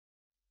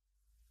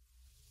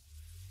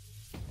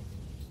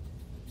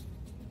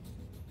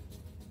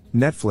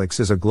Netflix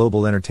is a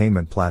global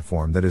entertainment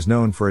platform that is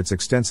known for its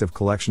extensive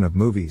collection of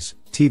movies,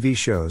 TV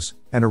shows,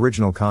 and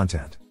original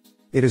content.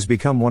 It has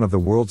become one of the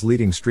world's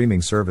leading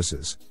streaming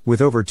services, with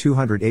over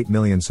 208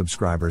 million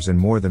subscribers in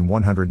more than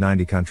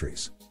 190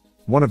 countries.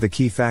 One of the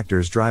key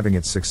factors driving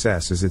its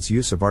success is its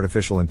use of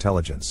artificial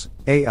intelligence,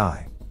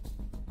 AI.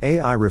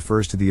 AI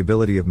refers to the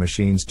ability of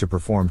machines to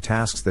perform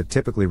tasks that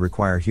typically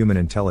require human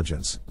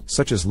intelligence,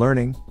 such as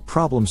learning,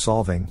 problem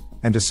solving,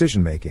 and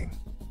decision making.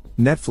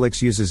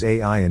 Netflix uses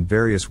AI in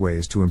various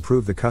ways to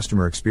improve the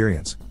customer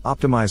experience,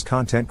 optimize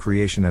content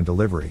creation and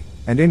delivery,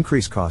 and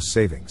increase cost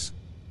savings.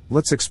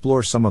 Let's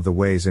explore some of the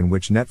ways in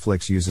which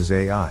Netflix uses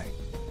AI.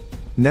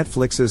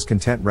 Netflix's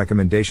content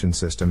recommendation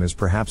system is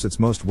perhaps its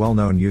most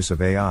well-known use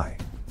of AI.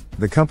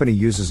 The company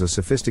uses a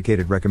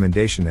sophisticated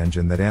recommendation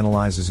engine that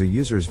analyzes a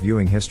user's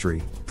viewing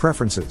history,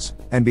 preferences,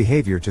 and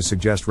behavior to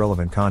suggest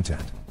relevant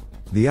content.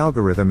 The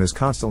algorithm is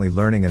constantly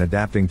learning and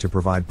adapting to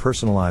provide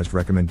personalized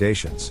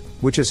recommendations,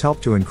 which has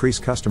helped to increase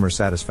customer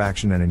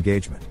satisfaction and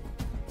engagement.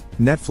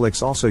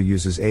 Netflix also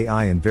uses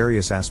AI in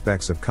various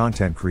aspects of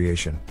content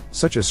creation,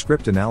 such as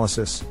script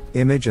analysis,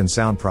 image and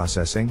sound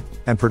processing,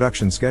 and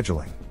production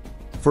scheduling.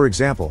 For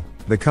example,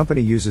 the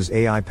company uses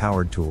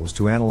AI-powered tools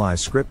to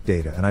analyze script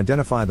data and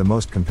identify the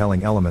most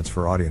compelling elements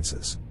for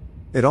audiences.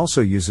 It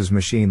also uses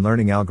machine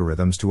learning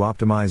algorithms to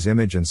optimize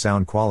image and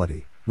sound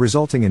quality,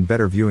 resulting in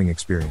better viewing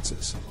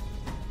experiences.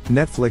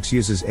 Netflix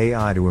uses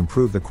AI to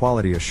improve the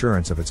quality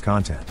assurance of its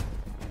content.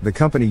 The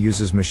company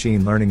uses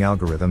machine learning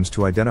algorithms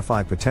to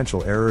identify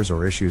potential errors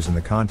or issues in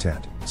the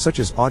content, such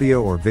as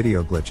audio or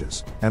video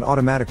glitches, and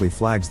automatically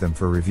flags them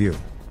for review.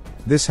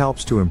 This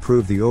helps to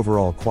improve the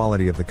overall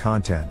quality of the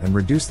content and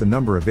reduce the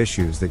number of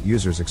issues that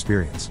users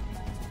experience.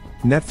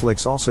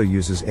 Netflix also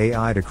uses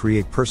AI to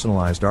create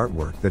personalized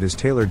artwork that is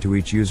tailored to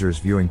each user's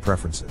viewing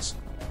preferences.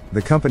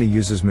 The company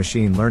uses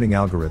machine learning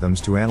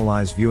algorithms to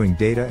analyze viewing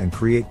data and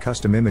create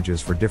custom images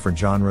for different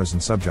genres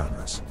and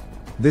subgenres.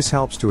 This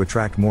helps to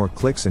attract more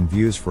clicks and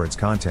views for its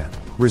content,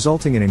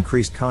 resulting in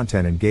increased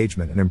content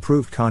engagement and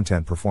improved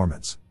content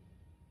performance.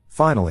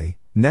 Finally,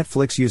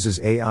 Netflix uses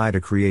AI to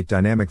create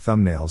dynamic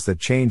thumbnails that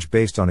change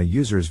based on a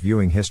user's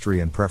viewing history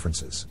and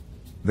preferences.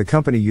 The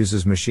company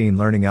uses machine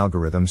learning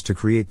algorithms to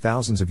create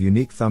thousands of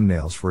unique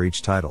thumbnails for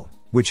each title,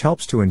 which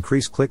helps to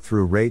increase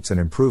click-through rates and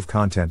improve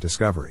content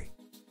discovery.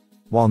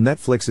 While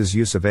Netflix's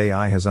use of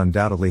AI has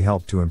undoubtedly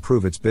helped to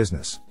improve its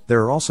business,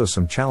 there are also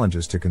some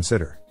challenges to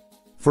consider.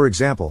 For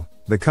example,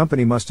 the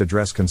company must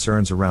address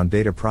concerns around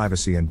data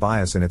privacy and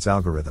bias in its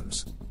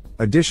algorithms.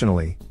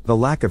 Additionally, the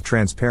lack of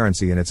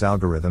transparency in its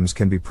algorithms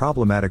can be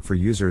problematic for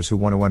users who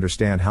want to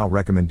understand how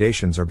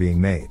recommendations are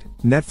being made.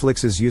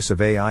 Netflix's use of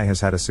AI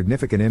has had a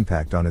significant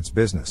impact on its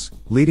business,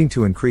 leading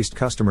to increased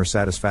customer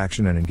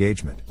satisfaction and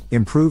engagement,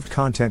 improved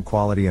content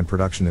quality and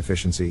production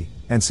efficiency,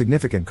 and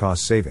significant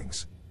cost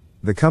savings.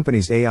 The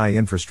company's AI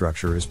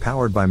infrastructure is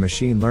powered by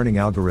machine learning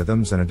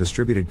algorithms and a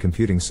distributed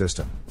computing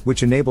system,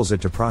 which enables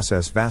it to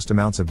process vast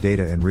amounts of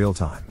data in real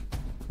time.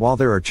 While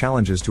there are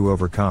challenges to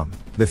overcome,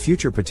 the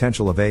future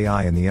potential of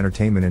AI in the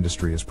entertainment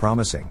industry is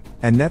promising,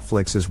 and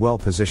Netflix is well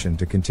positioned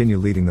to continue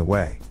leading the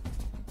way.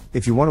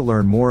 If you want to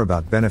learn more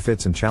about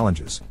benefits and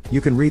challenges,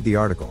 you can read the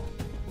article.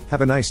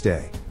 Have a nice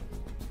day.